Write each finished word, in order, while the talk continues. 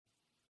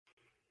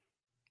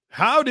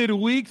How did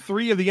week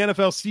 3 of the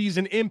NFL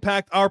season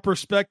impact our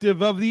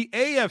perspective of the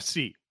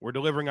AFC? We're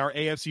delivering our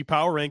AFC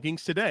Power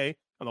Rankings today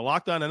on the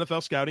Locked On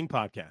NFL Scouting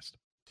Podcast.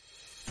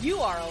 You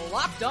are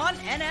Locked On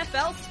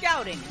NFL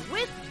Scouting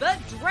with the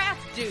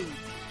Draft Dudes,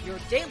 your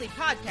daily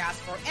podcast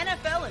for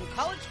NFL and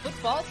college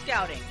football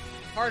scouting.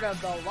 Part of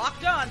the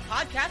Locked On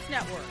Podcast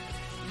Network,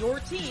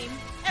 your team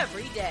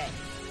every day.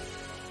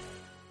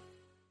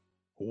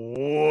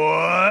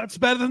 What's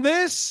better than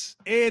this?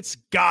 It's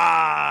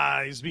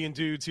guys being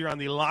dudes here on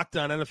the Locked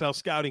On NFL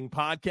Scouting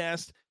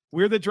Podcast.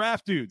 We're the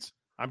Draft Dudes.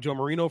 I'm Joe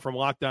Marino from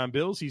Locked On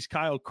Bills. He's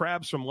Kyle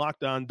Krabs from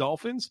Locked On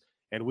Dolphins.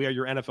 And we are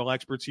your NFL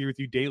experts here with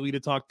you daily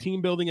to talk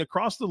team building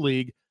across the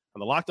league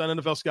on the Locked On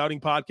NFL Scouting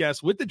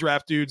Podcast with the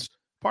Draft Dudes,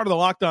 part of the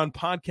Locked On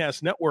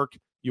Podcast Network,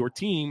 your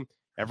team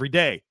every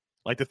day.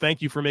 I'd like to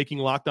thank you for making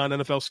Locked On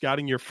NFL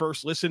Scouting your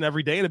first listen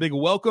every day, and a big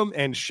welcome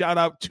and shout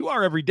out to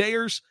our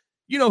everydayers.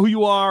 You know who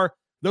you are.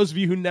 Those of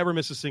you who never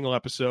miss a single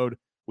episode,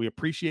 we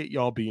appreciate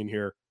y'all being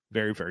here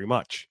very, very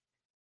much.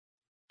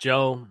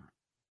 Joe,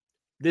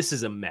 this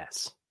is a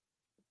mess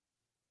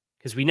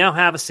because we now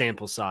have a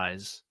sample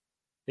size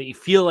that you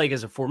feel like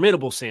is a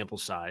formidable sample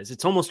size.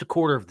 It's almost a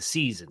quarter of the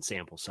season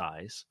sample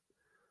size.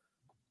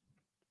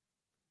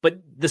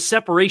 But the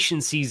separation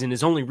season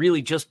is only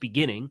really just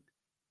beginning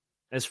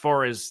as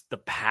far as the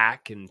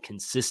pack and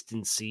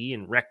consistency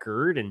and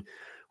record. And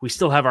we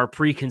still have our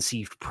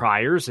preconceived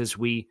priors as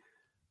we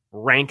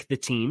rank the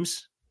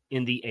teams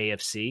in the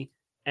AFC.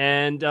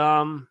 And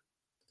I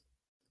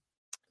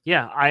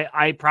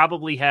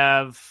probably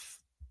have,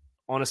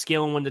 on a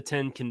scale of 1 to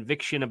 10,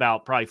 conviction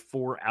about probably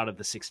 4 out of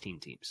the 16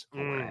 teams. I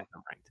have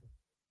them ranked.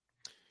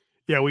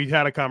 Yeah, we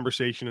had a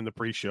conversation in the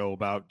pre-show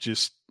about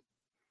just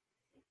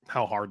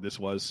how hard this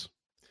was.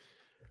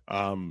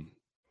 Some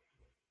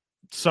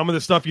of the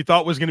stuff you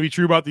thought was going to be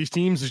true about these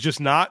teams is just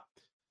not.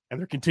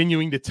 And they're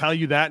continuing to tell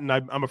you that. And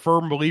I'm a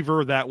firm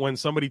believer that when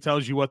somebody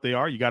tells you what they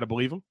are, you got to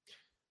believe them.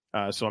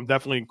 So I'm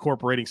definitely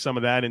incorporating some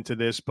of that into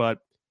this. But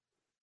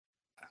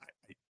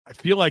I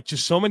feel like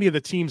just so many of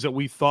the teams that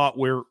we thought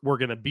we're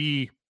going to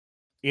be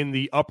in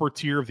the upper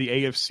tier of the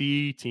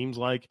AFC, teams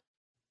like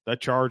the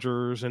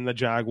Chargers and the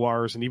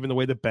Jaguars, and even the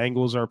way the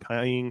Bengals are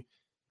playing,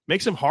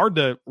 makes them hard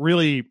to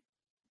really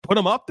put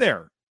them up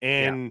there.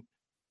 And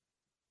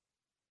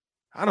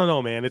I don't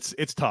know, man.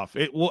 It's tough.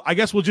 I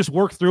guess we'll just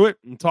work through it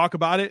and talk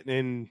about it,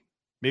 and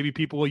maybe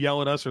people will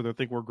yell at us or they'll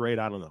think we're great.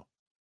 I don't know.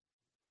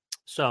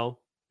 So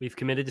we've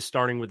committed to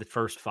starting with the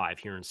first 5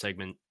 here in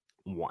segment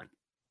 1.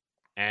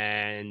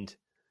 And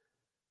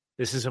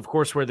this is, of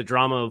course, where the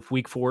drama of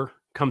week 4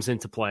 comes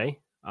into play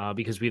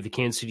because we have the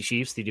Kansas City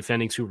Chiefs, the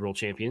defending Super Bowl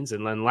champions.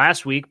 And then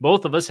last week,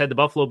 both of us had the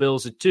Buffalo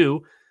Bills at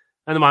 2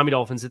 and the Miami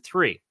Dolphins at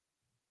 3.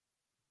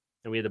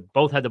 And we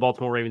both had the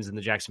Baltimore Ravens and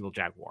the Jacksonville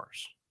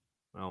Jaguars.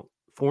 Well,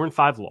 4 and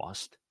 5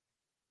 lost.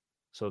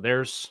 So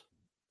there's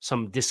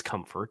some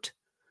discomfort.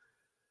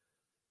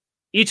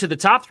 Each of the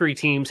top 3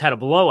 teams had a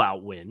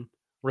blowout win,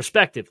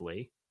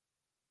 respectively.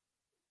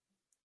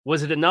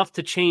 Was it enough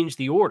to change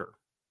the order,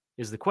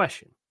 is the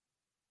question.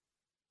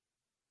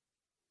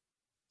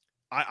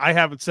 I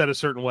have it set a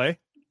certain way.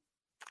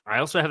 I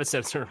also have it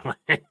set a certain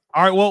way.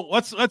 All right, well,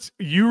 let's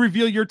you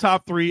reveal your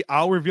top 3.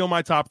 I'll reveal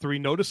my top 3.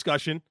 No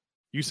discussion.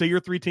 You say your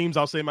 3 teams,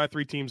 I'll say my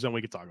 3 teams, then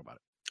we can talk about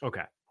it.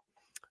 Okay.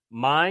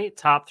 My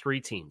top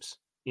 3 teams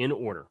in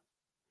order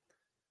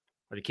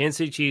are the Kansas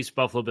City Chiefs,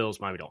 Buffalo Bills,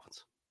 Miami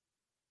Dolphins.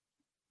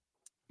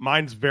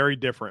 Mine's very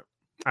different.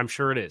 I'm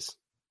sure it is.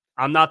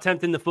 I'm not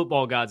tempting the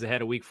football gods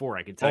ahead of week 4,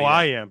 I can tell you.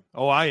 I am.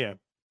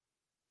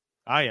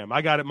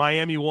 I got it.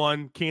 Miami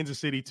 1, Kansas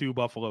City 2,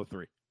 Buffalo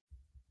 3.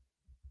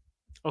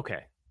 Okay.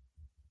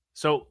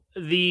 So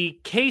the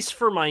case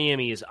for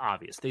Miami is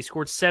obvious. They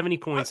scored 70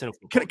 points in a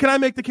football. Can I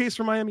make the case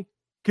for Miami?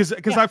 Because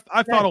I've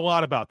thought a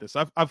lot about this.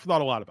 I've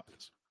thought a lot about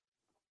this.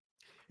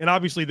 And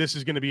obviously this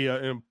is going to be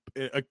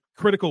a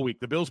critical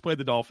week. The Bills played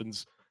the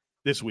Dolphins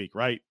this week,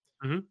 right?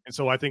 Mm-hmm. And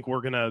so I think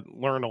we're going to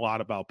learn a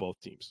lot about both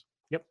teams.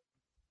 Yep.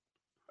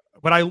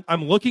 But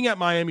I'm looking at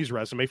Miami's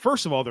resume.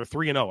 First of all, they're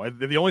 3-0.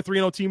 They're the only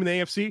 3-0 team in the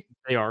AFC.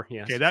 They are,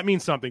 yes. Okay, that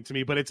means something to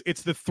me. But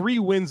it's the 3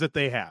 wins that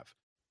they have.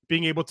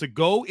 Being able to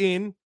go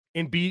in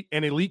and beat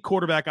an elite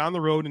quarterback on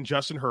the road in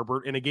Justin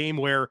Herbert in a game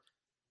where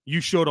you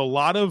showed a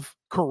lot of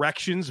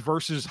corrections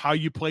versus how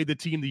you played the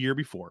team the year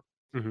before.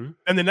 Mm-hmm.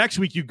 And the next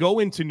week you go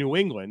into New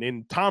England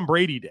in Tom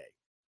Brady Day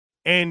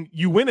and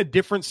you win a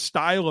different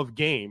style of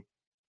game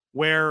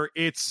where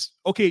it's,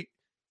 okay,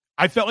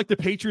 I felt like the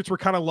Patriots were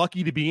kind of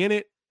lucky to be in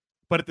it,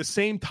 but at the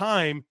same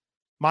time,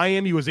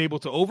 Miami was able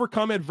to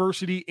overcome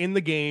adversity in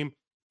the game,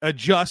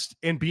 adjust,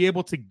 and be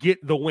able to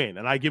get the win.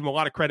 And I give them a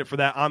lot of credit for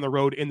that on the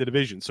road in the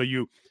division. So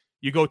you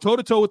go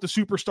toe-to-toe with the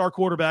superstar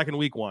quarterback in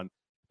week 1.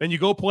 Then you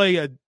go play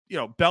a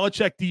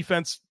Belichick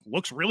defense,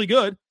 looks really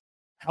good,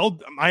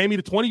 held Miami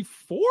to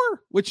 24,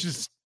 which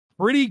is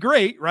pretty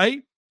great,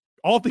 right?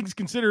 All things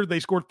considered, they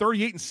scored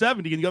 38 and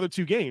 70 in the other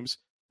 2 games,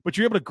 but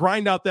you're able to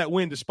grind out that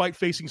win despite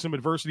facing some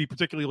adversity,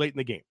 particularly late in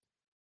the game.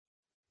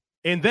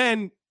 And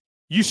then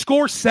you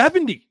score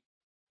 70.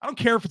 I don't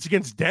care if it's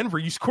against Denver.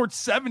 You scored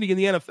 70 in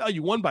the NFL.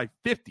 You won by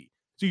 50.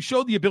 So you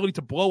showed the ability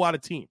to blow out a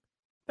team.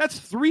 That's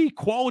 3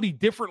 quality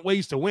different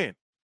ways to win.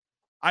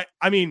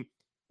 I mean,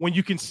 when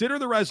you consider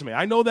the resume,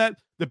 I know that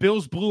the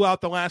Bills blew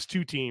out the last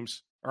 2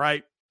 teams. All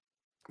right.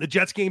 The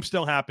Jets game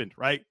still happened,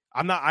 right?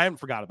 I haven't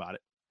forgot about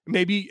it.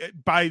 Maybe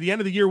by the end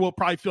of the year, we'll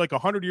probably feel like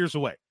 100 years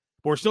away.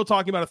 But we're still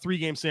talking about a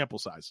 3-game sample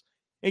size.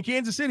 In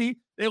Kansas City,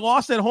 they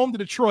lost at home to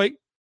Detroit.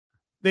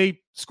 They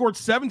scored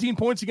 17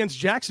 points against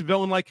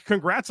Jacksonville, and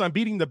congrats on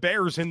beating the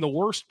Bears in the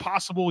worst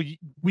possible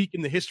week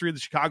in the history of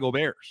the Chicago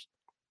Bears.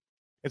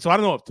 And so I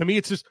don't know. To me,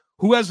 it's just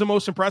who has the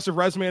most impressive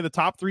resume of the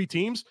top 3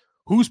 teams?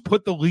 Who's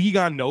put the league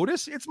on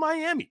notice? It's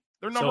Miami.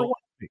 They're number 1.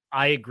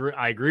 I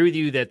agree with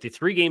you that the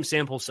 3-game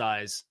sample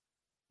size,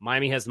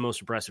 Miami has the most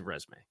impressive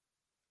resume.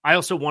 I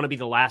also want to be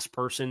the last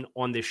person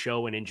on this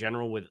show and in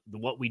general with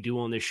what we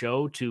do on this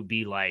show to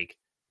be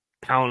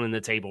pounding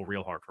the table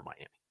real hard for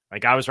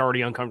Miami. I was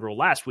already uncomfortable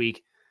last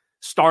week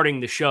starting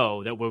the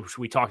show that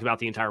we talked about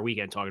the entire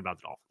weekend talking about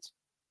the Dolphins.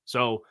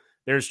 So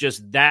there's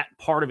just that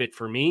part of it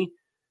for me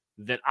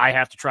that I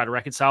have to try to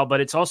reconcile.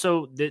 But it's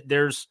also that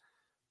there's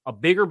a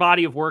bigger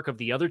body of work of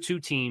the other 2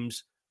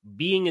 teams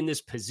being in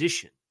this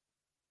position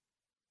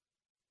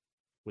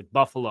with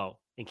Buffalo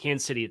and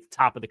Kansas City at the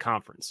top of the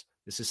conference.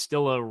 This is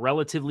still a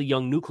relatively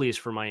young nucleus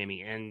for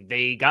Miami, and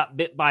they got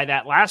bit by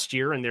that last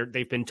year, and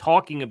they've been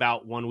talking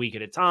about 1 week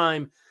at a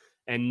time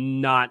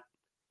and not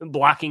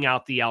blocking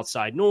out the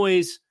outside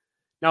noise.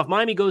 Now, if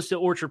Miami goes to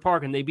Orchard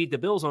Park and they beat the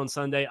Bills on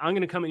Sunday, I'm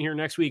going to come in here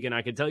next week, and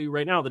I can tell you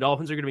right now the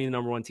Dolphins are going to be the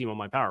number 1 team on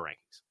my power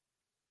rankings.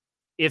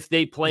 If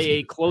they play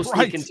a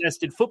closely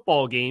contested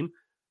football game,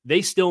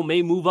 they still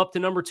may move up to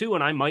number 2,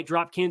 and I might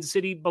drop Kansas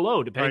City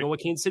below, depending on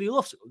what Kansas City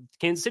looks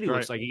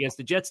like against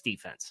the Jets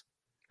defense.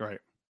 Right.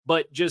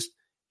 But just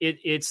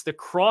it's the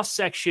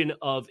cross-section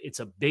of it's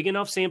a big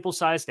enough sample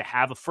size to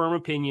have a firm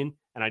opinion,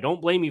 and I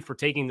don't blame you for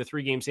taking the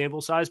 3-game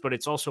sample size, but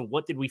it's also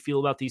what did we feel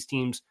about these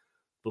teams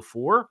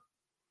before?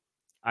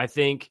 I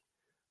think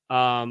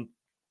I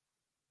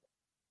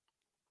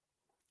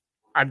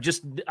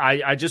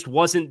just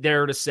wasn't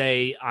there to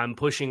say I'm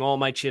pushing all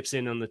my chips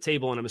in on the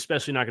table, and I'm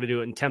especially not going to do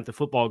it and tempt the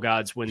football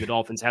gods when the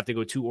Dolphins have to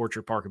go to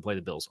Orchard Park and play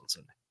the Bills on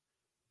Sunday.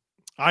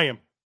 I'm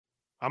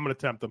going to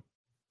tempt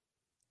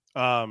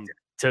them.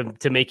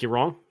 To make you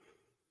wrong?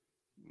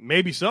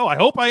 Maybe so. I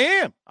hope I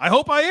am.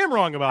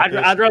 Wrong about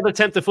this. I'd rather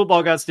tempt the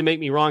football gods to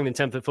make me wrong than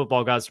tempt the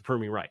football gods to prove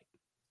me right.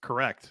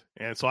 Correct.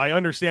 And so I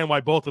understand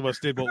why both of us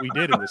did what we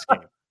did in this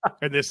game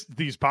and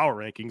these power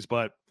rankings,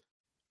 but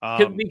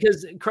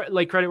because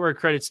credit where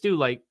credit's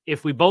due,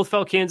 if we both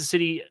felt Kansas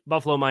City,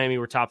 Buffalo, Miami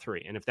were top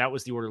 3, and if that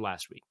was the order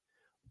last week,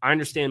 I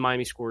understand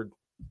Miami scored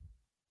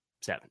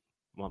 7,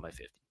 won by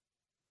 50.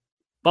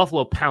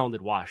 Buffalo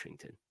pounded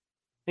Washington,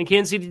 and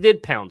Kansas City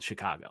did pound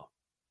Chicago.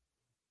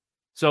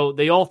 So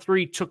they all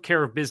 3 took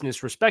care of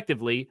business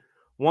respectively.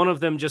 One of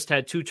them just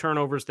had 2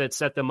 turnovers that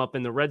set them up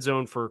in the red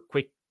zone for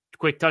quick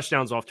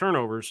touchdowns off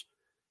turnovers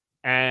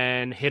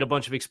and hit a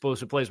bunch of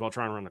explosive plays while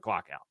trying to run the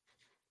clock out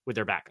with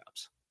their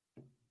backups.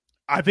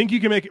 I think you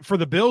can make it for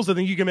the Bills. I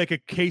think you can make a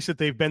case that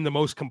they've been the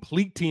most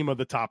complete team of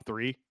the top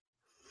 3,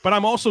 but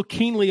I'm also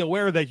keenly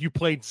aware that you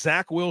played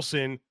Zach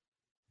Wilson,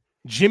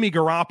 Jimmy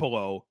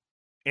Garoppolo,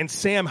 and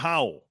Sam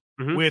Howell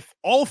with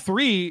all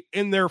 3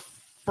 in their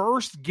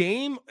first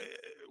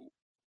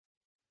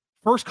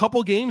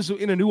couple games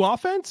in a new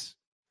offense.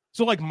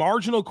 So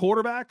marginal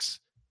quarterbacks.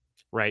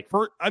 Right.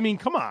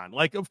 Come on.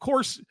 Of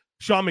course,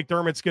 Sean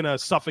McDermott's going to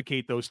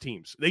suffocate those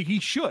teams. He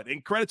should.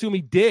 And credit to him,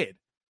 he did.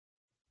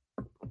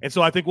 And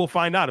so I think we'll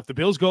find out. If the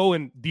Bills go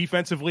and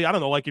defensively, I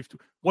don't know,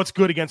 what's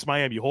good against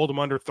Miami? You hold them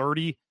under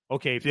 30.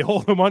 Okay, if you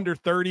hold them under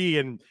 30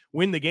 and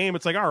win the game,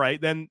 it's all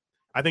right, then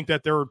I think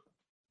that they're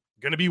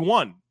going to be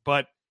 1.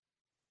 But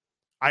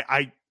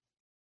I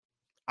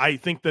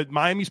think that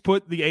Miami's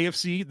put the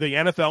AFC, the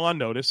NFL on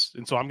notice,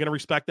 and so I'm going to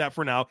respect that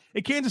for now.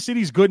 And Kansas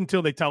City's good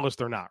until they tell us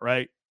they're not,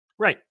 right?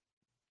 Right.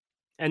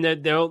 And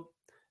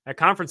that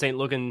conference ain't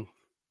looking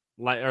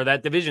or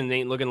that division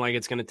ain't looking like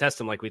it's going to test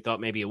them like we thought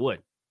maybe it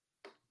would.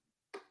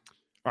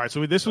 All right,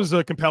 so this was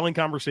a compelling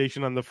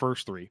conversation on the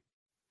first 3.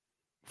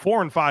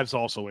 4 and 5 is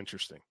also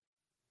interesting.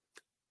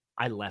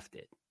 I left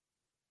it.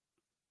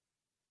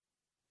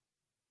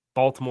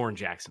 Baltimore and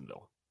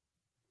Jacksonville.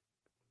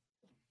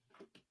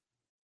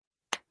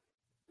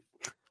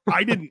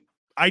 I didn't.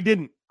 I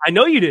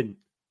know you didn't.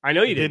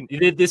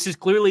 This is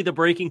clearly the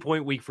breaking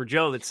point week for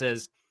Joe that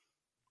says,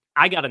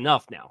 I got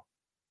enough now.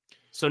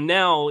 So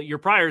now your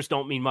priors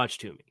don't mean much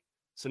to me.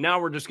 So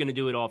now we're just going to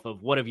do it off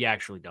of what have you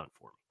actually done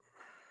for me.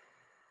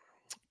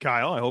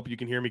 Kyle, I hope you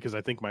can hear me because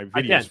I think my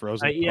video is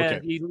frozen.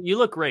 Okay. You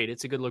look great.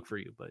 It's a good look for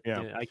you, but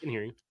yeah, I can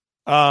hear you.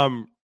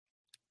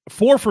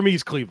 4 for me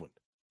is Cleveland.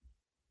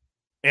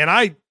 And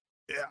I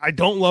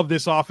don't love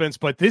this offense,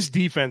 but this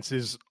defense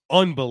is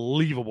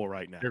unbelievable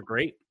right now. They're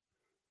great.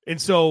 And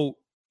so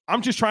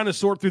I'm just trying to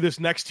sort through this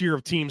next tier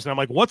of teams. And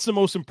I'm what's the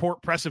most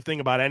impressive thing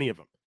about any of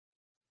them?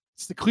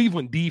 It's the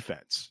Cleveland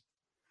defense.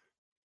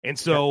 And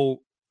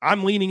so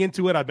I'm leaning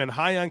into it. I've been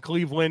high on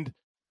Cleveland.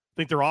 I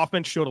think their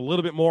offense showed a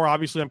little bit more.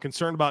 Obviously, I'm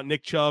concerned about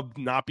Nick Chubb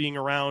not being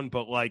around,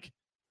 but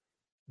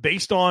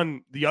based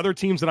on the other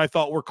teams that I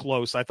thought were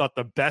close, I thought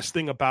the best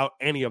thing about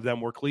any of them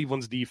were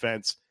Cleveland's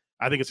defense.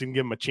 I think it's going to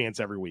give them a chance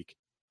every week.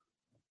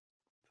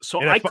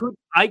 So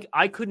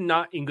I could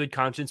not in good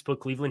conscience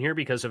put Cleveland here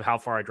because of how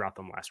far I dropped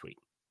them last week.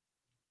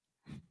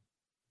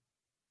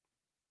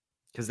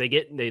 Because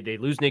they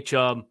lose Nick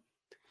Chubb.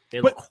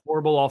 They look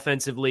horrible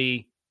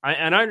offensively. I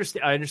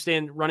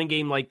understand running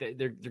game, like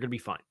they're going to be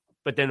fine.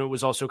 But then it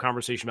was also a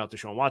conversation about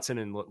Deshaun Watson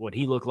and what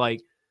he looked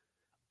like.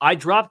 I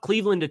dropped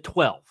Cleveland to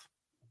 12.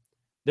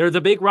 They're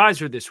the big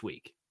riser this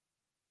week.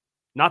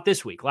 Not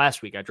this week.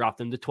 Last week, I dropped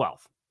them to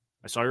 12.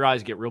 I saw your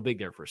eyes get real big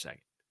there for a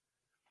second.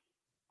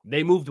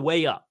 They moved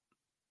way up.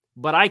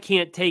 But I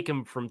can't take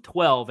them from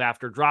 12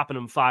 after dropping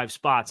them 5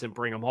 spots and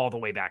bring them all the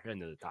way back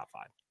into the top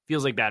 5.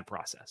 Feels like bad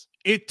process.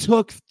 It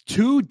took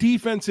 2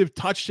 defensive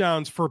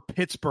touchdowns for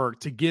Pittsburgh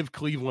to give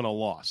Cleveland a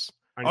loss.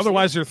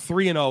 Otherwise, they're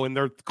 3-0, and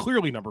they're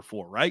clearly number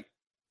 4, right?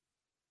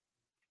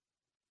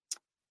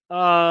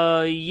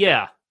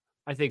 Yeah,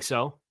 I think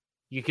so.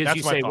 Because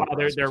you say, wow,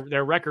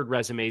 their record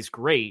resume is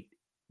great,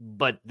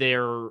 but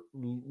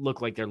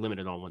look like they're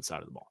limited on one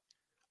side of the ball.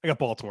 I got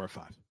Baltimore at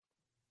 5.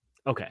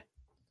 Okay.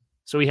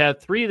 So we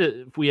had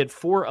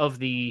 4 of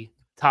the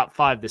top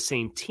 5 the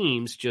same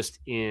teams, just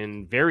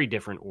in very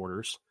different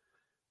orders.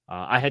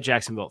 I had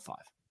Jacksonville at 5.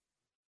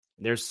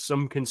 There's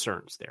some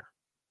concerns there.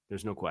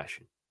 There's no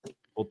question.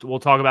 We'll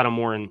talk about them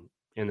more in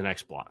the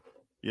next block.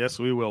 Yes,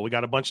 we will. We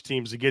got a bunch of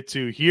teams to get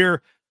to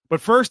here. But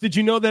first, did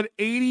you know that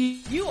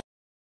 80 people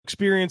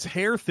experience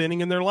hair thinning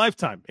in their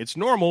lifetime? It's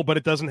normal, but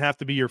it doesn't have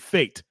to be your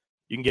fate.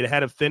 You can get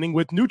ahead of thinning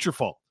with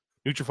Nutrafol.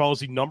 Nutrafol is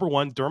the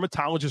 #1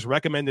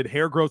 dermatologist-recommended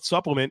hair growth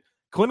supplement,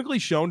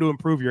 clinically shown to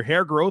improve your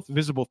hair growth,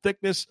 visible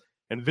thickness,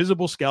 and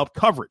visible scalp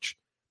coverage.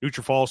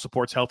 Nutrafol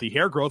supports healthy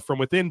hair growth from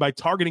within by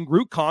targeting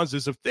root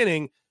causes of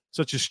thinning,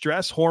 such as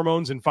stress,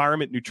 hormones,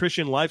 environment,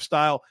 nutrition,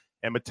 lifestyle,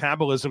 and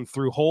metabolism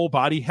through whole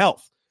body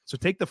health. So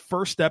take the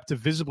first step to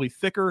visibly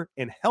thicker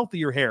and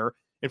healthier hair.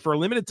 And for a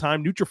limited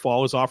time,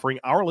 Nutrafol is offering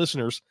our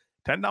listeners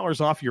 $10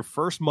 off your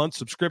first month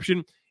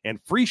subscription and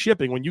free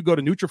shipping when you go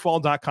to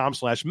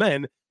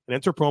Nutrafol.com/men and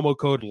enter promo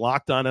code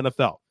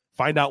LOCKEDONNFL.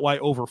 Find out why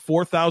over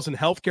 4,000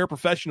 healthcare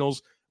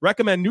professionals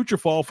recommend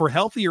Nutrafol for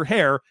healthier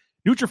hair.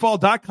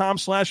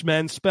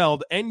 Nutrafol.com/men,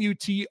 spelled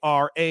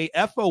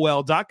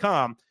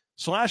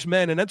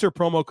Nutrafol.com/men, and enter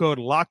promo code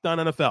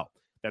LOCKEDONNFL.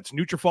 That's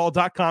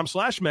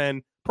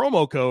Nutrafol.com/men,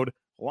 promo code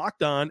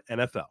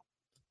LOCKEDONNFL.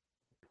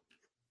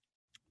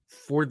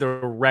 For the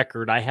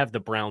record, I have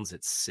the Browns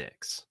at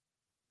 6.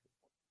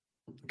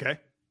 Okay.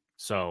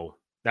 So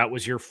that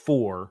was your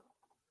 4.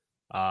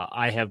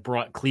 I have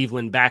brought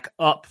Cleveland back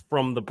up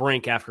from the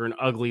brink after an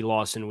ugly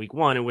loss in week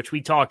 1, in which we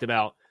talked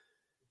about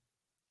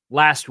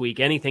last week.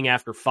 Anything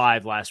after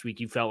 5 last week,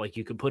 you felt like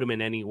you could put them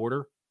in any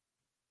order,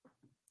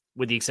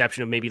 with the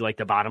exception of maybe like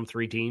the bottom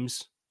 3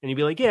 teams. And you'd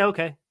be like, yeah,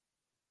 okay.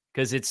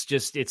 Because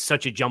it's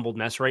such a jumbled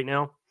mess right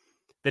now.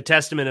 The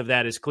testament of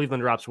that is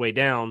Cleveland drops way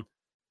down,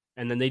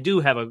 and then they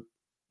do have a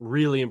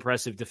really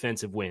impressive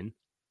defensive win.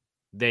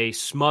 They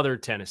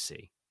smothered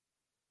Tennessee.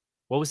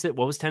 What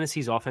was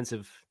Tennessee's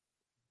offensive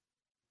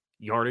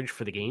yardage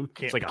for the game?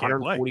 It's like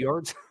 140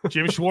 yards.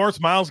 Jim Schwartz,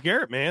 Myles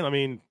Garrett, man. I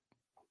mean,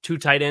 2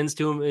 tight ends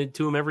to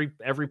him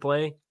every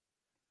play.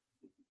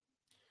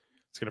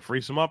 It's going to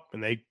freeze them up,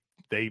 and they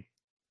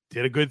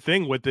did a good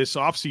thing with this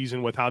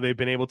offseason with how they've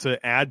been able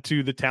to add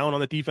to the talent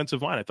on the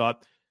defensive line. I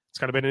thought it's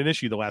kind of been an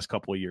issue the last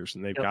couple of years,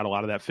 and they've got a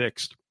lot of that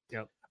fixed.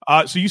 Yep.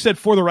 So you said,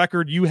 for the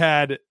record, you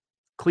had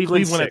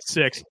Cleveland 6. at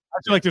 6. I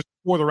feel like there's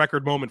a for the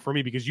record moment for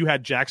me because you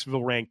had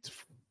Jacksonville ranked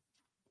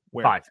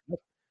where? 5.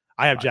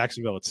 I have 5.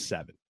 Jacksonville at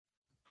 7.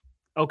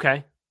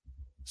 Okay.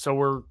 So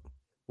we're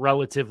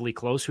relatively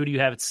close. Who do you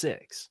have at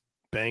 6?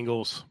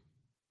 Bengals.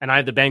 And I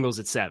have the Bengals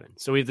at 7.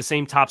 So we have the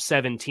same top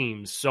 7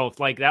 teams. So if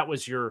like that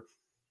was your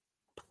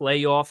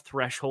playoff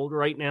threshold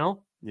right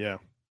now, yeah,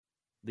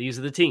 these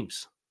are the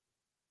teams.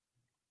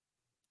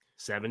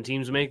 7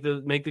 teams make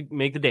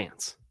the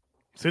dance.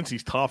 Since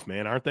he's tough,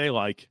 man, aren't they?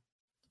 Like,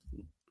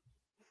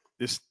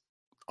 this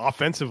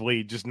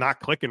offensively just not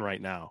clicking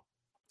right now,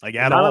 like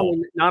at all.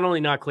 Not only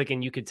not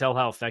clicking, you could tell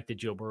how affected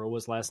Joe Burrow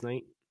was last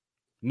night,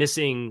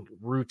 missing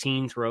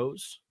routine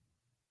throws.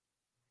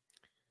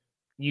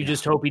 You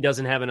just hope he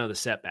doesn't have another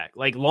setback.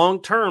 Like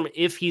long term,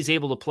 if he's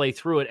able to play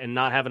through it and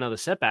not have another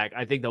setback,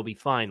 I think they'll be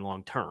fine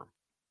long term.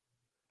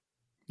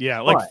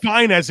 Yeah, like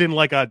fine as in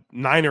like a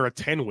 9 or a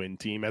 10 win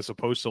team, as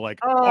opposed to like,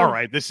 all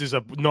right, this is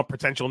a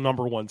potential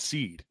number 1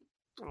 seed.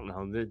 I don't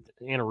know.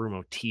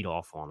 Anarumo teed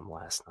off on him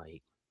last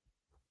night.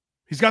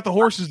 He's got the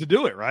horses to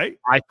do it, right?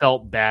 I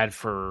felt bad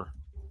for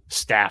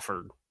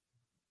Stafford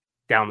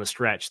down the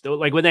stretch.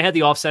 Like when they had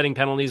the offsetting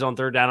penalties on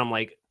 3rd down, I'm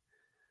like,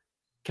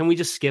 can we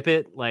just skip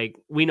it? Like,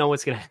 we know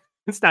it's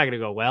not going to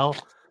go well.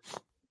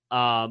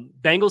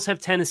 Bengals have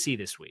Tennessee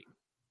this week.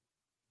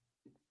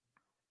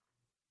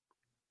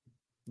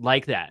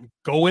 Like that.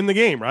 Go win the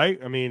game, right?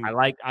 I mean,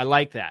 I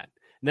like that.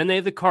 And then they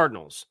have the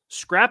Cardinals.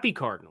 Scrappy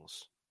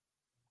Cardinals.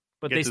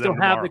 But they still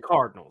have the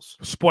Cardinals.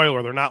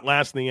 Spoiler, they're not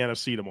last in the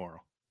NFC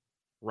tomorrow.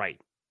 Right.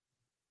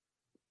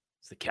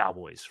 It's the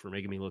Cowboys for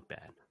making me look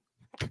bad.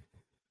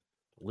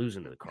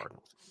 losing to the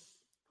Cardinals.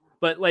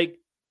 But like,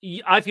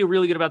 I feel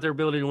really good about their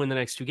ability to win the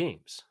next 2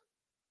 games.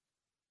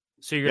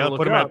 So you're going to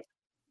look them up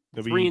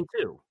at 3-2.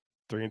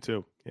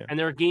 3-2. Yeah. And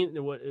they're a game.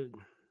 What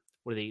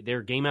are they? They're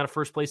a game out of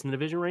first place in the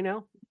division right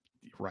now.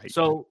 Right.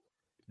 So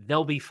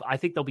I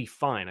think they'll be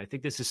fine. I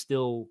think this is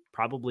still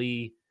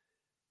probably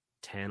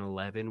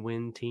 10-11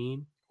 win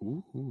team.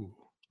 Ooh,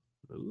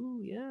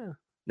 Yeah.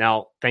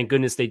 Now, thank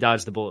goodness they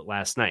dodged the bullet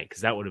last night,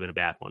 because that would have been a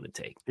bad one to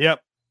take.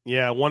 Yep.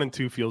 Yeah,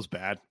 1-2 feels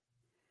bad.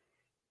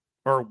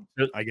 Or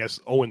I guess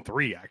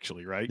 0-3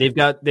 actually, right? They've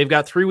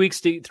got 3 more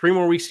weeks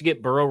to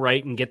get Burrow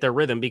right and get their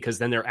rhythm, because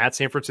then they're at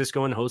San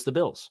Francisco and host the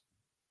Bills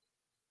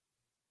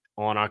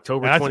on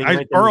October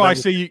 29th. Burrow, I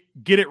say you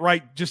get it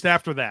right just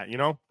after that,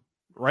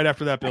 right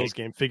after that Bills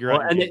game. Figure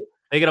out. And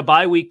they get a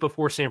bye week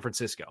before San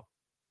Francisco,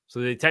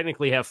 so they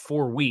technically have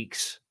 4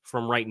 weeks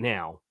from right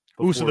now.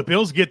 Ooh, so the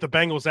Bills get the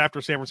Bengals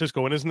after San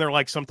Francisco, and isn't there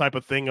like some type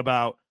of thing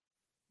about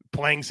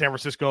playing San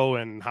Francisco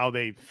and how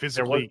they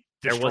physically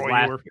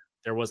destroy you?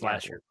 There was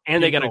last year,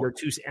 and they got to go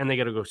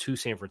to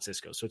San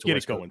Francisco. So it's get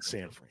it going,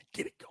 San Fran.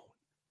 Get it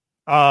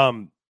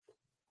going.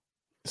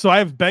 So I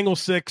have Bengals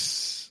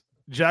 6,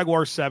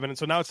 Jaguars 7, and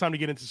so now it's time to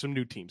get into some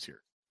new teams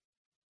here.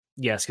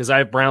 Yes, because I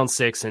have Browns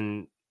 6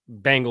 and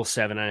Bengals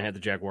 7, and I had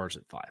the Jaguars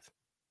at 5.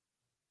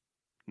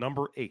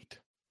 Number 8,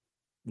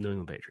 New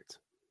England Patriots.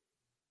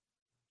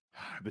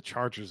 The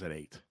Chargers at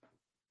 8.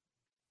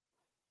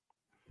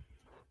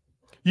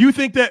 You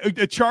think that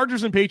the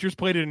Chargers and Patriots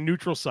played at a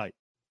neutral site?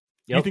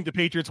 Yep. You think the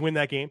Patriots win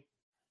that game?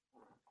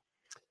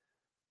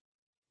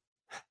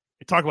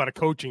 You talk about a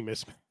coaching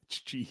mismatch.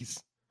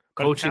 Jeez.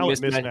 Coaching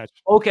mismatch.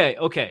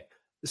 Okay.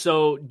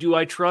 So do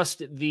I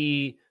trust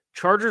the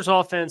Chargers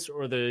offense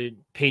or the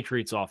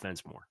Patriots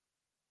offense more?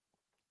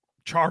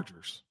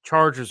 Chargers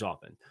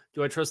offense.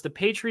 Do I trust the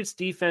Patriots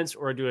defense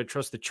or do I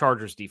trust the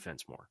Chargers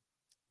defense more?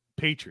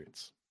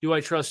 Patriots. Do I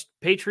trust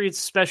Patriots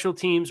special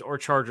teams or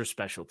Chargers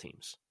special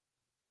teams?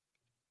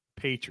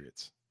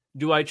 Patriots.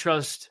 Do I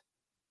trust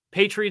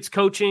Patriots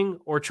coaching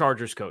or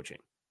Chargers coaching?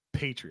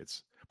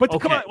 Patriots. But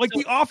come on,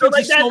 the offense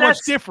is so much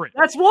different.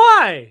 That's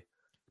why.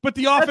 But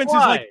the offense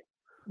is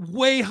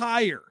way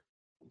higher.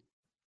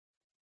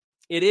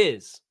 It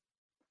is.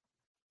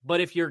 But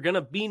if you're going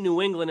to be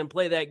New England and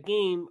play that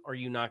game, are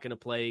you not going to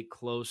play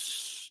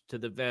close to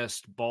the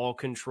vest, ball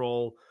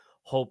control,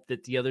 hope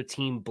that the other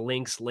team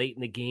blinks late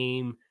in the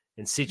game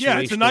and situation?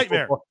 Yeah, it's a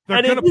nightmare.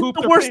 They're going to poop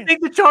the worst thing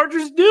the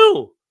Chargers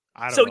do.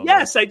 I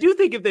do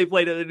think if they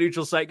played at a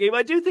neutral site game,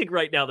 I do think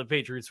right now the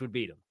Patriots would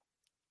beat them.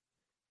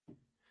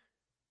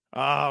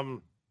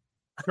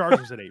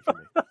 Chargers at 8 for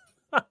me.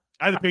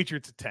 I have the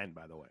Patriots at 10,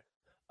 by the way.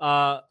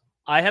 I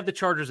have the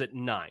Chargers at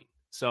 9.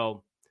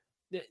 So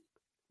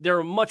they're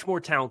a much more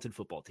talented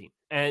football team.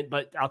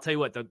 But I'll tell you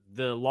what,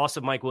 the loss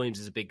of Mike Williams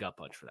is a big gut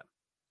punch for them.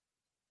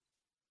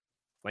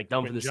 Like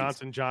dumb for the Johnson,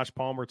 season. Josh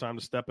Palmer, time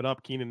to step it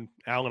up. Keenan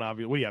Allen,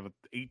 obviously. What do you have,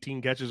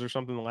 18 catches or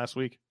something the last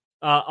week?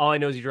 All I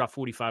know is he dropped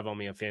 45 on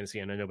me on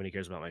fantasy. I know nobody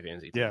cares about my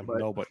fantasy team. Yeah,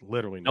 but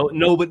literally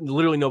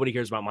literally nobody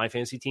cares about my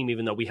fantasy team,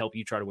 even though we help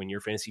you try to win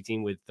your fantasy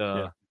team with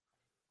eBay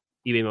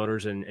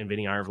Motors and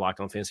Vinny Iyer of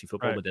Locked On Fantasy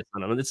Football. Right.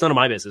 But it's none of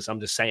my business. I'm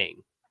just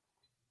saying.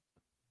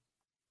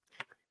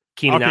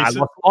 I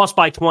lost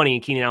by 20,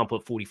 and Keenan Allen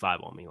put 45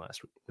 on me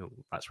last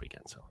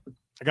weekend. So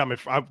I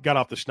got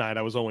off the schneid.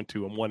 I was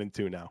 0-2. I'm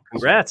 1-2 now.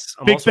 Congrats!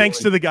 Big thanks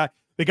to the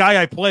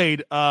guy I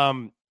played.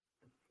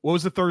 What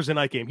was the Thursday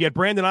night game? He had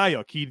Brandon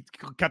Ayuk. He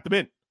kept him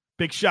in.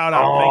 Big shout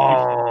out.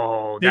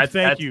 Oh,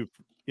 thank you.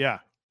 Yeah.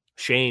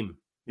 Shame.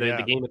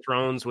 The Game of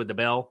Thrones with the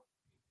bell.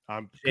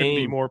 Couldn't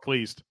be more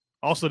pleased.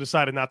 Also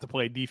decided not to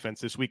play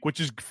defense this week, which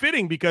is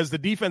fitting because the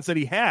defense that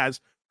he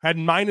has had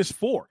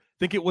 -4. I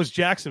think it was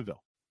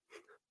Jacksonville.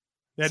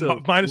 They had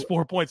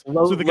 -4 points.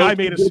 So the guy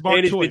made a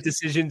smart choice.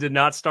 Decision to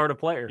not start a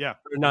player. Yeah.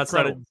 Or not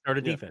start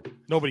a defense.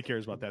 Nobody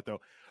cares about that, though.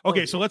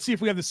 Okay, so let's see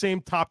if we have the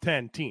same top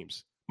 10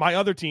 teams. My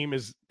other team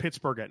is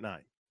Pittsburgh at 9.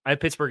 I have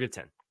Pittsburgh at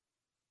 10.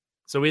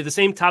 So we have the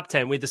same top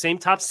 10. We have the same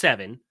top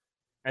 7.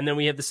 And then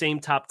we have the same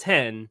top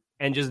 10.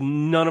 And just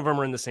none of them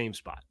are in the same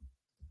spot.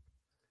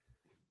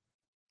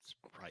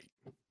 Right.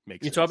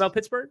 Makes sense. You talk about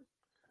Pittsburgh?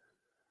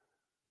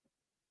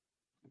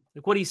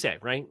 Like, what do you say,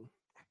 right?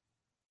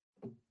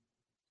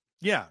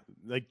 Yeah.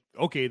 Like,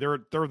 okay,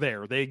 they're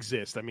there. They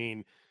exist. I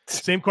mean,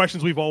 same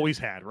questions we've always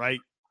had, right?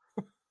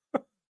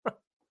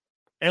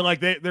 And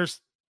like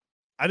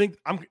I think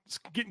I'm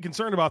getting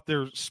concerned about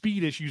their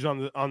speed issues in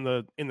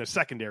the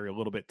secondary a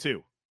little bit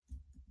too.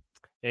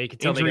 Yeah, you can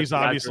tell injuries,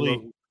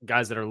 obviously,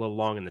 guys that are a little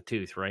long in the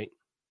tooth, right?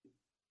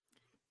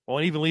 Well,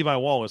 and even Levi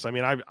Wallace. I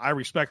mean, I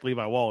respect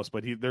Levi Wallace,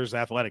 but there's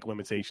athletic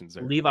limitations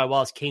there. Levi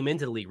Wallace came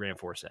into the league, ran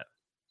 4.7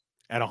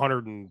 at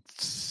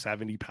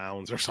 170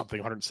 pounds or something,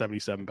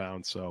 177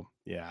 pounds. So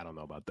yeah, I don't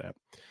know about that.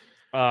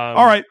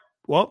 All right,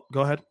 well,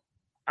 go ahead.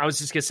 I was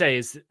just gonna say,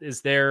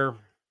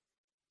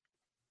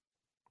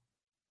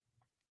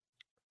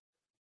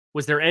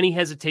 was there any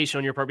hesitation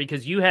on your part?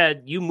 Because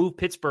you moved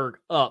Pittsburgh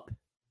up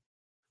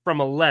from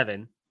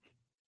 11.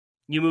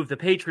 You moved the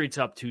Patriots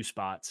up 2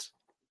 spots.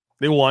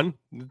 They won.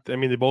 I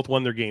mean, they both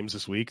won their games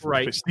this week.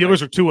 Right. The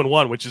Steelers are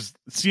 2-1, which is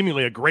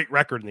seemingly a great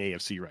record in the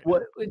AFC right now.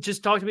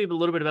 Just talk to me a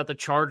little bit about the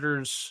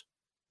Chargers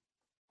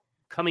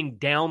coming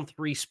down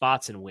 3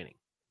 spots and winning.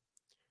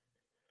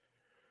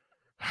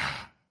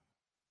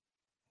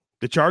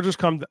 The Chargers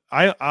come.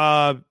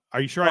 Are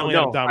you sure I only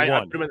have them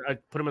down 1? I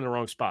put them in the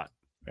wrong spot.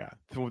 Yeah,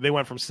 they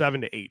went from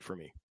 7 to 8 for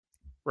me.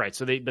 Right.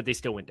 So they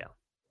still went down.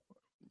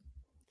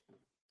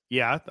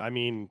 Yeah, I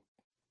mean,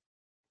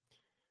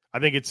 I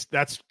think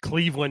that's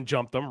Cleveland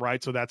jumped them,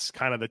 right? So that's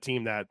kind of the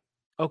team that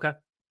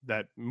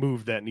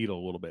moved that needle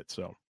a little bit.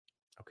 So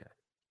okay.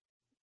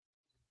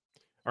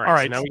 All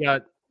right. So now we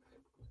got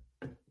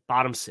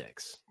bottom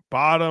 6.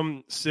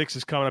 Bottom 6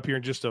 is coming up here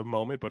in just a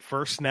moment, but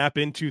first, snap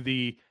into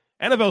the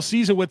NFL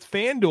season with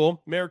FanDuel,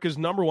 America's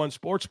 #1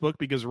 sportsbook,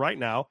 because right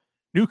now,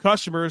 new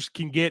customers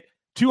can get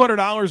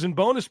 $200 in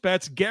bonus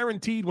bets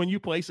guaranteed when you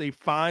place a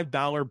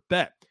 $5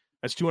 bet.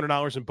 That's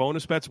 $200 in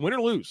bonus bets, win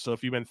or lose. So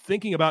if you've been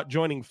thinking about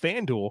joining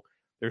FanDuel,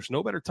 there's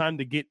no better time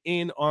to get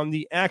in on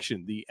the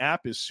action. The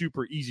app is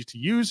super easy to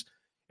use,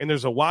 and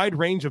there's a wide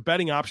range of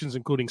betting options,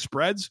 including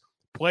spreads,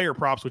 player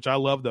props, which I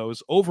love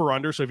those,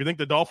 over-under. So if you think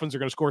the Dolphins are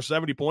going to score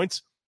 70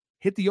 points,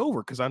 hit the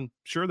over, because I'm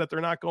sure that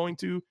they're not going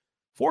to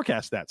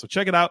forecast that. So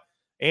check it out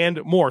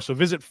and more. So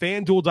visit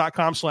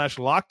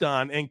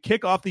FanDuel.com/lockedon and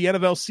kick off the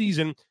NFL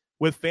season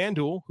with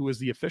FanDuel, who is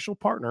the official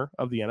partner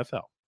of the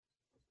NFL.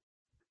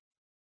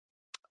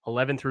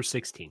 11 through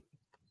 16.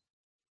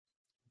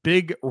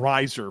 Big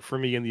riser for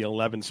me in the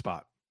 11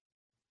 spot.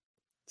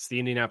 It's the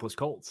Indianapolis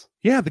Colts.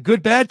 Yeah, the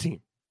good, bad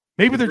team.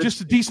 Maybe they're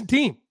just a decent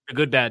team. The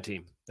good, bad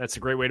team. That's a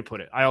great way to put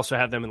it. I also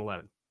have them in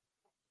 11.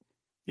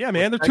 Yeah,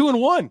 man, they're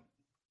 2-1.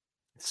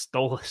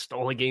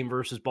 Stole a game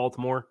versus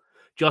Baltimore.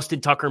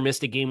 Justin Tucker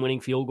missed a game-winning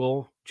field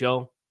goal.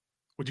 Joe,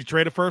 would you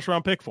trade a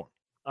first-round pick for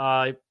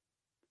him?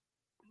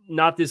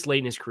 Not this late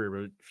in his career, but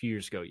a few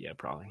years ago. Yeah,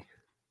 probably.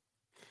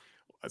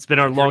 It's been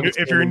our longest.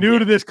 If you're new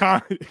to this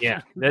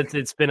yeah,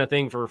 it's been a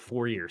thing for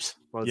 4 years.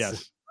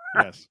 Yes.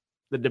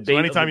 The debate. So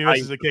anytime he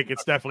misses a kick,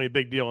 it's definitely a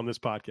big deal on this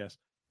podcast.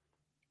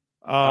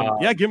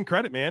 Yeah, give him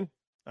credit, man.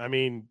 I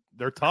mean,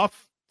 they're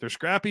tough, they're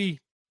scrappy,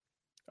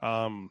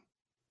 and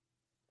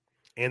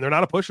they're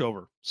not a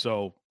pushover.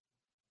 So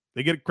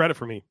they get credit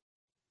for me.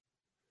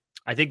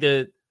 I think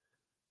the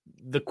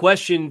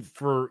question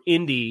for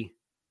Indy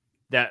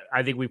that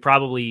I think we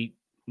probably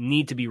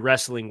need to be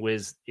wrestling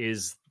with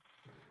is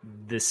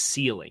the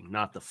ceiling,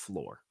 not the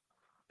floor.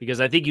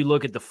 Because I think you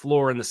look at the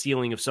floor and the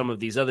ceiling of some of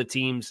these other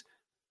teams.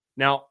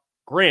 Now,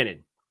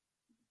 granted,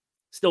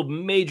 still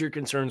major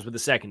concerns with the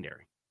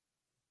secondary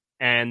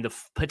and the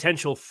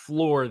potential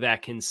floor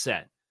that can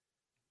set.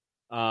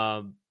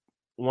 Want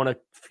a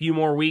few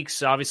more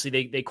weeks.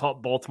 Obviously, they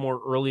caught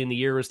Baltimore early in the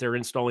year as they're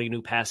installing a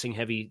new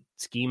passing-heavy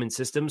scheme and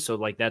system. So,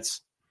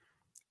 that's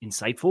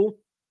insightful.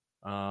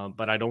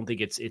 But I don't think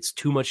it's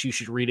too much you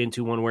should read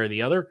into one way or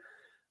the other.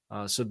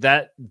 So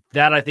that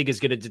I think is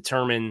going to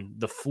determine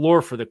the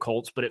floor for the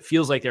Colts, but it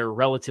feels like they're a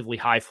relatively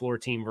high floor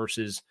team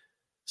versus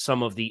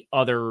some of the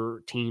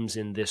other teams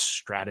in this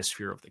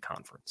stratosphere of the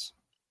conference.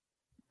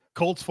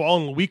 Colts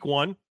fall in week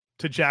 1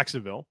 to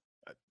Jacksonville.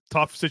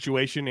 Tough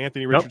situation.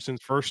 Anthony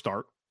Richardson's first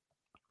start.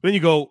 Then you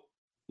go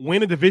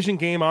win a division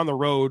game on the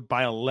road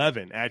by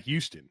 11 at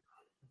Houston.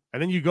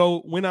 And then you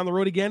go win on the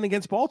road again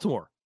against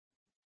Baltimore.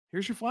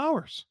 Here's your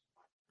flowers.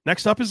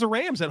 Next up is the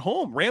Rams at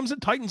home. Rams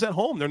and Titans at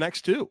home. They're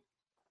next 2.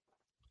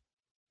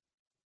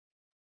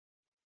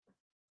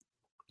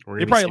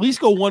 They probably at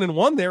least go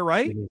 1-1 there,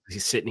 right?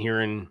 He's sitting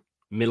here in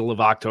middle of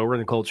October,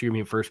 and the Colts are going to be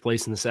in first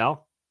place in the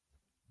South.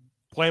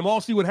 Play them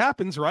all, see what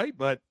happens, right?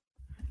 But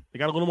they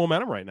got a little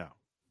momentum right now.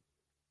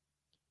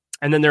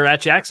 And then they're at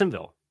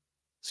Jacksonville.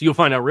 So you'll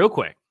find out real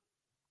quick.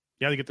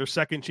 Yeah, they get their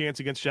second chance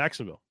against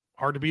Jacksonville.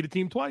 Hard to beat a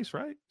team twice,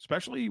 right?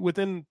 Especially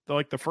within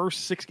the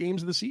first 6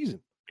 games of the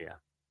season. Yeah.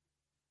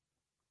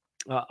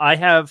 I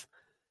have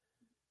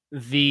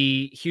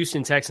the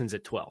Houston Texans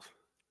at 12.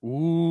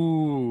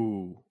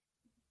 Ooh.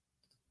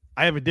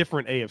 I have a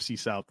different AFC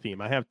South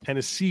team. I have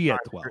Tennessee at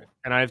 12.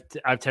 And I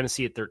have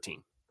Tennessee at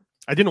 13.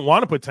 I didn't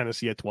want to put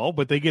Tennessee at 12,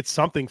 but they get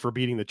something for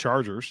beating the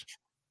Chargers.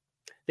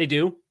 They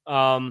do.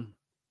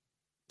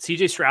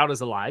 CJ Stroud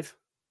is alive.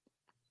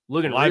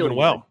 Looking alive really and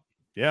well.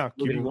 Good. Yeah.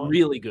 Looking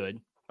really good.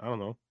 I don't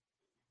know.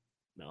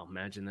 No,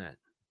 imagine that.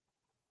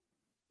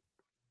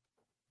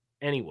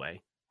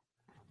 Anyway.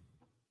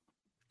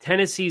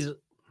 Tennessee's.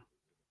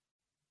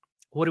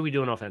 What are we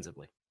doing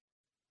offensively?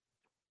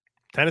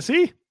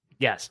 Tennessee?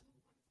 Yes.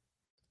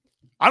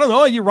 I don't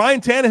know. You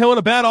Ryan Tannehill and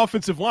a bad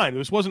offensive line.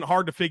 This wasn't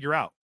hard to figure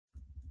out.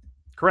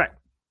 Correct.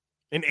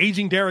 An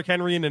aging Derrick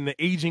Henry and an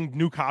aging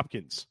Nuke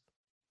Hopkins.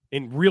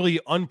 And really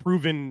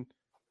unproven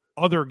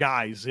other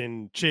guys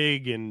in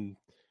Chig and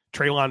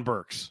Treylon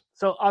Burks.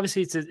 So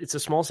obviously it's a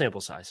small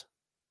sample size,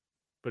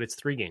 but it's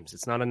 3 games.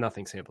 It's not a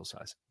nothing sample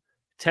size.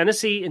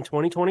 Tennessee in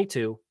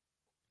 2022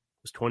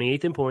 was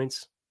 28th in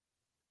points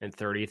and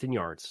 30th in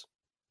yards.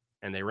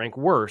 And they rank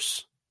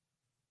worse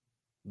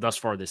thus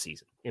far this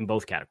season in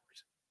both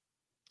categories.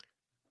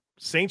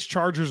 Saints,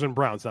 Chargers, and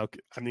Browns. Now,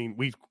 I mean,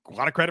 we a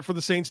lot of credit for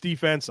the Saints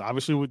defense.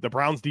 Obviously, the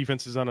Browns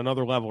defense is on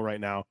another level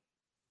right now.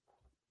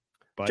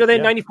 But Joe, they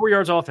had 94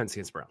 yards offense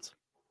against Browns.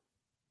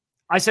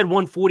 I said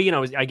 140,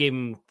 and I gave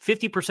him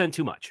 50%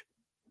 too much.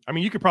 I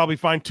mean, you could probably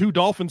find 2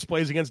 Dolphins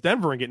plays against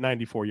Denver and get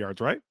 94 yards,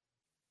 right?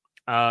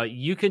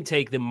 You can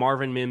take the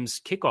Marvin Mims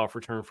kickoff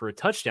return for a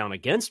touchdown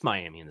against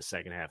Miami in the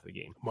second half of the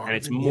game, and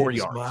it's more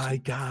yards. My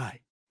guy,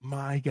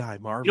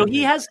 Marvin. You know,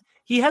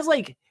 he has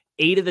like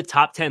 8 of the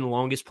top 10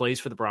 longest plays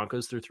for the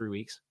Broncos through 3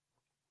 weeks.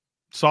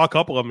 Saw a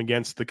couple of them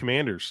against the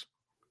Commanders.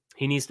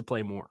 He needs to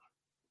play more.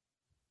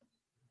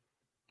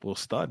 Little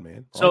stud,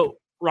 man. So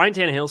Ryan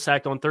Tannehill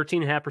sacked on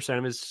 13.5%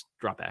 of his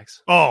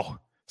dropbacks. Oh,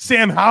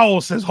 Sam Howell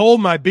says,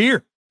 "Hold my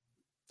beer."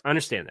 I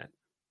understand that.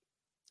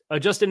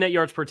 Adjusted net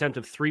yards per attempt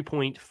of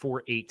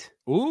 3.48.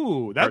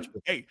 Ooh,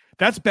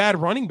 that's bad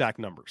running back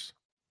numbers.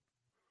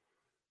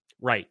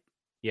 Right.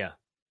 Yeah.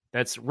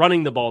 That's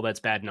running the ball. That's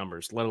bad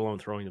numbers, let alone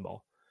throwing the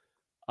ball.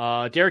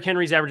 Derrick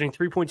Henry's averaging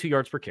 3.2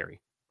 yards per carry.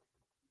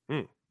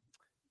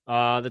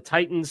 The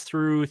Titans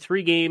through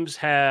 3 games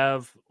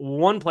have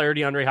one player,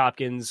 DeAndre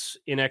Hopkins,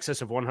 in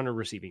excess of 100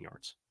 receiving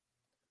yards.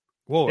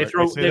 Whoa,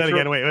 say that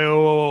again. Wait,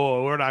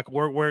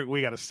 whoa.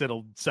 We got to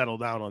settle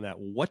down on that.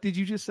 What did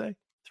you just say?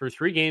 Through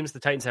 3 games, the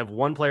Titans have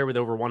one player with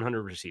over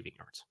 100 receiving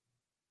yards.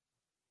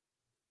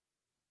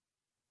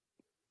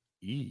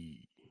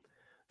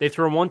 They've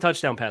thrown 1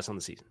 touchdown pass on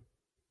the season.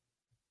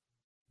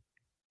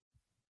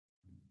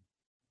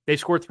 They've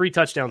scored 3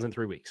 touchdowns in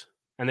 3 weeks,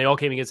 and they all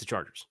came against the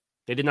Chargers.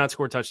 They did not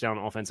score a touchdown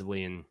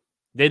offensively, and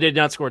they did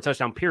not score a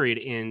touchdown, period,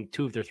 in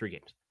 2 of their 3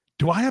 games.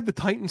 Do I have the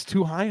Titans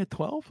too high at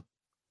 12?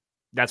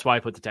 That's why I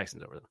put the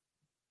Texans over them.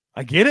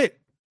 I get it.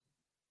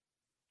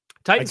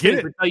 Titans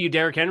fans would tell you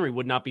Derrick Henry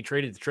would not be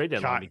traded to trade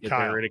deadline because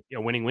Kyle. they're in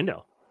a winning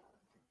window.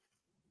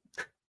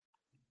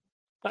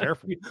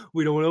 Careful.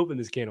 We don't want to open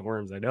this can of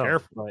worms, I know.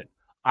 Careful. But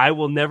I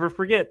will never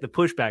forget the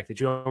pushback that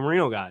Joe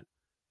Marino got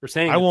for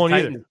saying I won't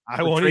either.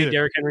 I won't trade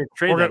Derrick Henry to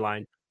trade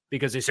deadline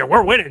because they said,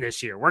 we're winning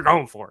this year. We're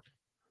going for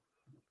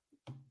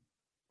it.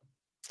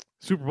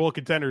 Super Bowl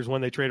contenders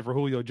when they traded for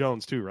Julio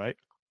Jones too, right?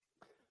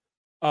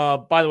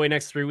 By the way,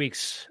 next 3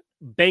 weeks,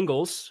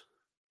 Bengals,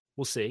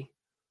 we'll see,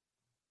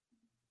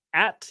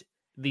 at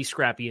the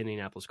scrappy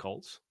Indianapolis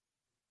Colts,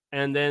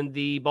 and then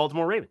the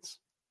Baltimore Ravens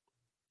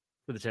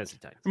for the Tennessee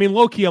Titans. I mean,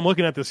 low-key, I'm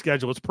looking at the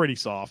schedule. It's pretty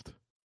soft.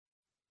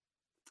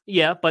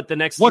 Yeah, but the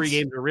next 3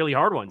 games are really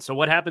hard ones. So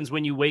what happens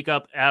when you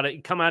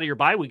come out of your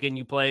bye week and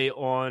you play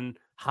on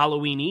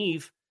Halloween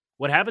Eve?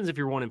 What happens if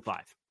you're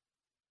 1-5?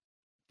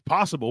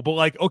 Possible, but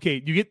like,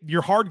 okay, you get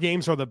your hard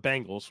games are the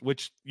Bengals,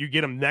 which you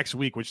get them next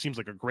week, which seems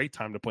like a great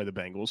time to play the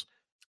Bengals.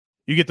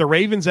 You get the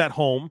Ravens at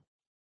home,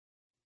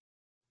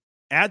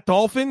 at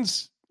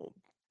Dolphins,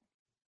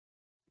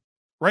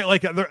 right?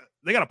 Like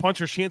they got a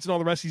puncher's chance in all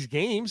the rest of these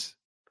games.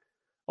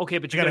 Okay,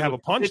 but you got to have a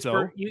punch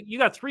though. You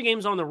got 3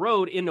 games on the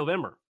road in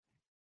November,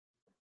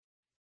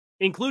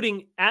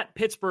 including at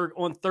Pittsburgh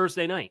on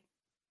Thursday night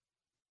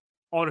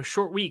on a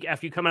short week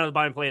after you come out of the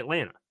bye and play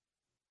Atlanta.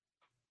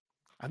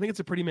 I think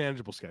it's a pretty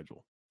manageable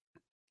schedule.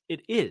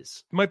 It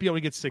is. You might be able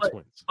to get 6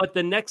 wins. But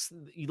the next,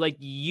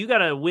 you got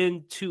to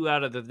win 2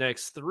 out of the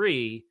next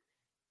 3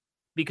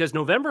 because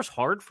November's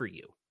hard for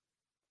you.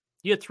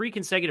 You had 3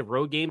 consecutive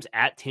road games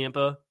at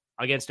Tampa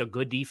against a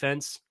good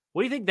defense.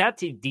 What do you think that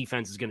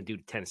defense is going to do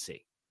to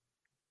Tennessee?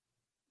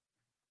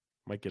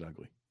 Might get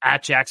ugly.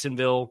 At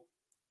Jacksonville,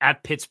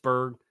 at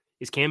Pittsburgh.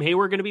 Is Cam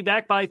Hayward going to be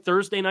back by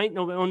Thursday night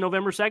on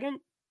November 2nd?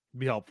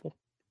 Be helpful.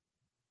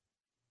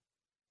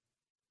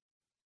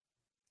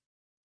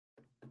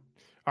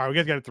 All right, we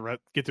got to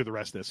get through the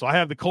rest of this. So I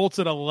have the Colts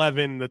at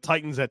 11, the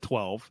Titans at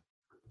 12.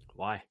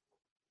 Why?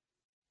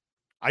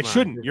 I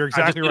shouldn't. You're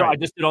exactly right. I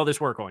just did all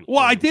this work on you.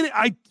 Well, I did it.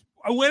 I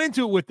went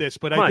into it with this,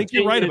 but I think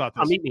you're right about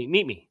this.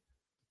 Meet me.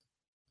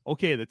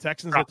 Okay, the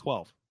Texans at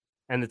 12.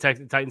 And the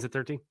Titans at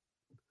 13?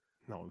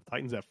 No, the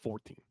Titans at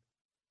 14.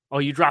 Oh,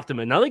 you dropped them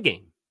another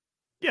game.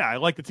 Yeah, I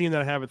like the team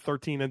that I have at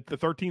 13 at the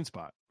 13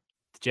 spot.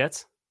 The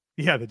Jets?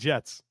 Yeah, the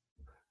Jets.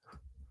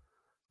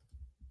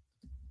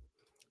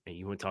 And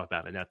you want to talk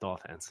about inept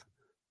offense.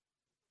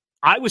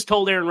 I was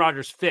told Aaron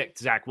Rodgers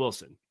fixed Zach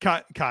Wilson.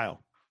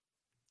 Kyle,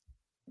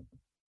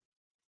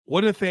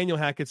 what did Nathaniel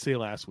Hackett say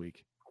last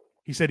week?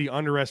 He said he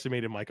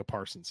underestimated Micah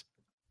Parsons.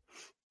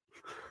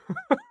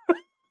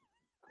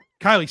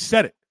 Kyle, he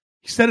said it.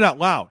 He said it out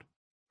loud.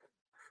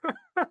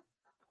 I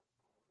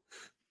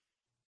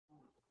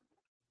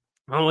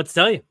don't know what to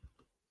tell you.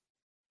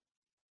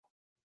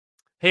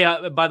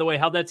 Hey, by the way,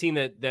 how'd that team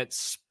that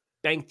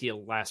spanked you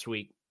last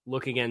week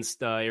look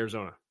against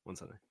Arizona on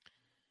Sunday?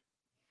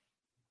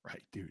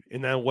 Right, dude.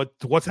 And then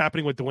what's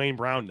happening with Dwayne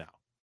Brown now?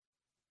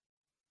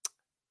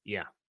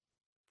 Yeah.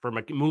 For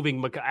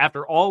moving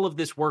after all of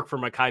this work for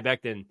Mekhi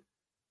Becton,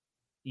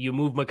 you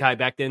move Mekhi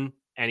Becton,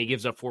 and he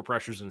gives up 4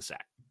 pressures and a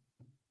sack.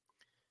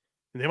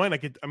 And they might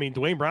not get. I mean,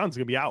 Dwayne Brown's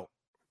going to be out.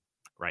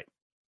 Right.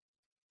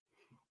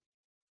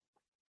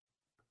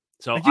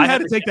 So you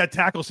had to take that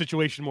tackle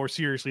situation more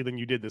seriously than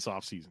you did this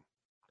offseason.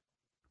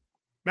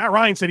 Matt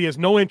Ryan said he has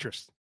no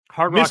interest.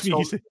 Hard Knocks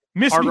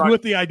Miss me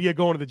with the idea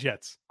going to the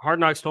Jets. Hard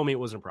Knocks told me it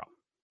wasn't a problem.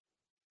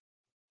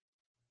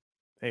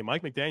 Hey,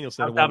 Mike McDaniel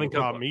said it wasn't a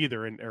problem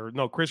either,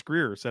 Chris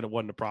Greer said it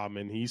wasn't a problem,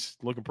 and he's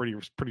looking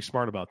pretty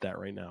smart about that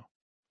right now.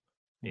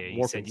 Yeah,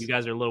 he said you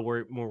guys are a little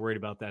more worried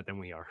about that than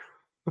we are.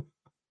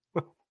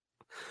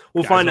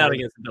 We'll find out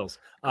against the Bills.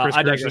 Chris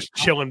Greer's just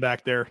chilling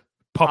back there,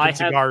 puffing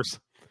cigars.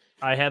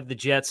 I have the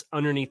Jets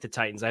underneath the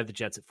Titans. I have the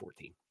Jets at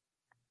 14.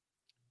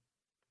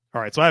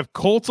 All right, so I have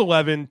Colts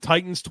 11,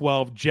 Titans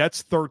 12,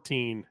 Jets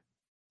 13.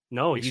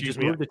 No, you just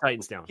moved the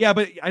Titans down. Yeah,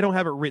 but I don't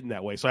have it written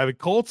that way. So I have a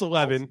Colts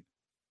 11,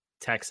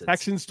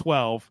 Texans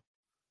 12,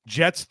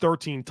 Jets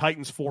 13,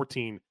 Titans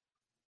 14.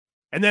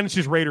 And then it's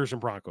just Raiders and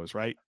Broncos,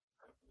 right?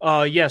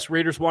 Yes,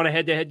 Raiders won a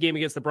head-to-head game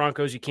against the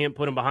Broncos. You can't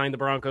put them behind the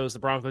Broncos. The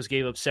Broncos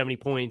gave up 70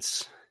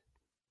 points.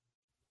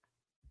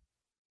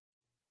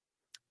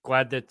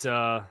 Glad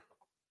that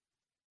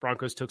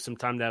Broncos took some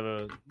time to have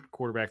a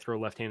quarterback throw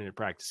left-handed in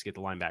practice to get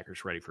the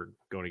linebackers ready for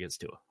going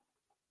against Tua.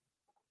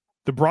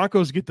 The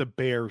Broncos get the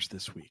Bears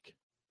this week.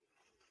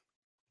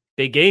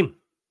 Big game.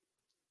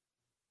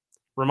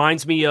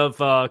 Reminds me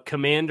of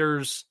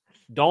Commanders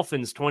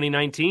Dolphins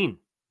 2019,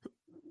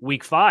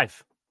 week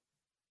 5.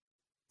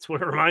 That's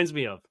what it reminds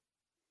me of.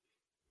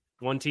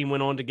 One team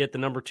went on to get the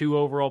number 2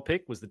 overall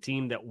pick, was the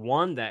team that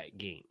won that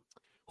game.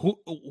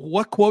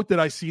 What quote did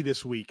I see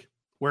this week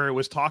where it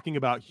was talking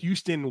about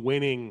Houston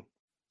winning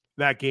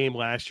that game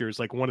last year is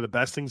like one of the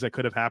best things that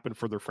could have happened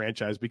for their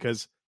franchise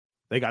because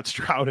they got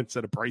Stroud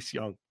instead of Bryce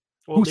Young.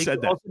 Well, Who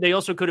said that? They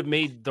also could have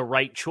made the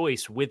right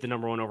choice with the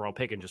number 1 overall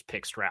pick and just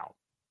pick Stroud.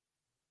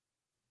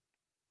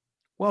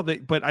 Well,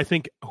 but I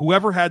think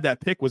whoever had that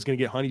pick was going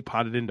to get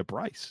honeypotted into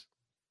Bryce.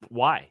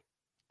 Why?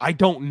 I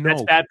don't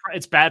know.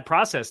 It's bad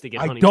process to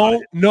get honeypotted. I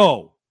don't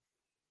know.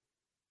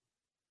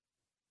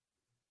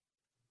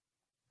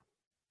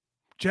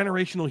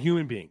 Generational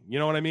human being. You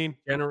know what I mean?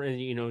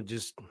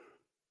 Just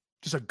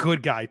a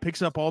good guy.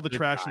 Picks up all the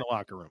trash in the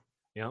locker room.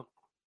 Yep.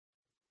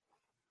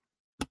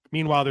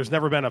 Meanwhile, there's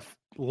never been a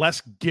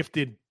less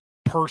gifted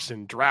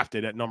person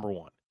drafted at number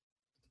 1.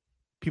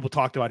 People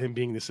talked about him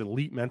being this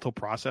elite mental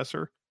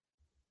processor.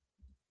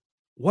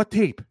 What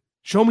tape?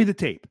 Show me the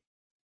tape.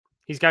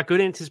 He's got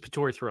good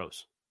anticipatory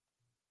throws.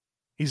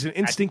 He's an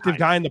instinctive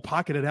guy in the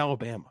pocket at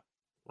Alabama.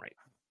 Right.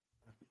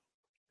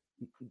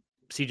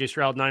 CJ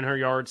Stroud, 900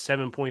 yards,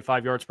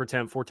 7.5 yards per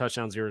attempt, 4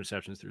 touchdowns, 0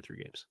 interceptions through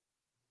 3 games.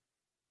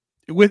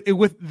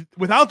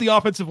 Without the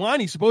offensive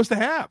line he's supposed to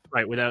have.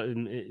 Right.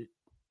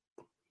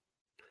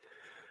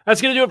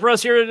 That's going to do it for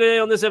us here today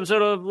on this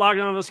episode of Locked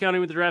On NFL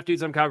Scouting with the Draft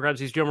Dudes. I'm Kyle Krabs.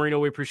 He's Joe Marino.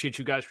 We appreciate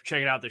you guys for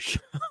checking out the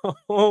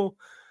show.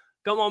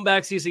 Come on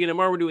back. See us again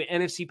tomorrow. We're doing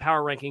NFC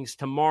Power Rankings.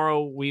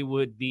 Tomorrow, we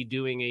would be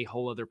doing a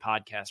whole other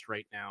podcast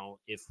right now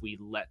if we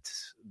let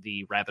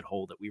the rabbit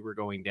hole that we were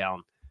going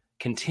down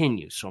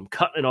continue. So I'm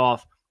cutting it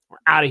off. We're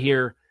out of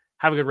here.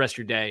 Have a good rest of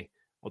your day.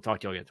 We'll talk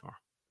to you all again tomorrow.